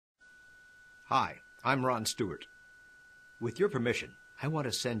Hi, I'm Ron Stewart. With your permission, I want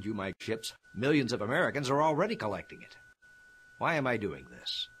to send you my chips. Millions of Americans are already collecting it. Why am I doing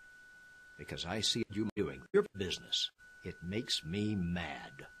this? Because I see you doing your business. It makes me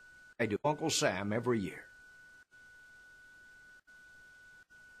mad. I do Uncle Sam every year.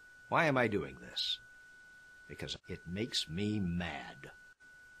 Why am I doing this? Because it makes me mad.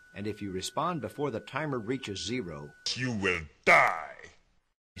 And if you respond before the timer reaches 0, you will die.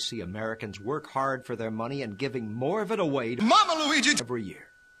 I see Americans work hard for their money and giving more of it away to Mama Luigi every year.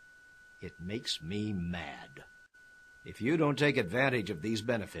 It makes me mad. If you don't take advantage of these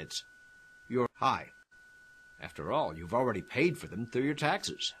benefits, you're high. After all, you've already paid for them through your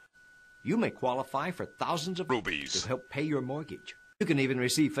taxes. You may qualify for thousands of rubies to help pay your mortgage. You can even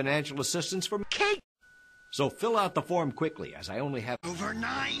receive financial assistance from cake. So fill out the form quickly, as I only have over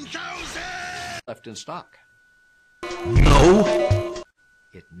 9,000 left in stock. No.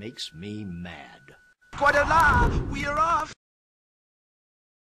 It makes me mad. Voila, we are off.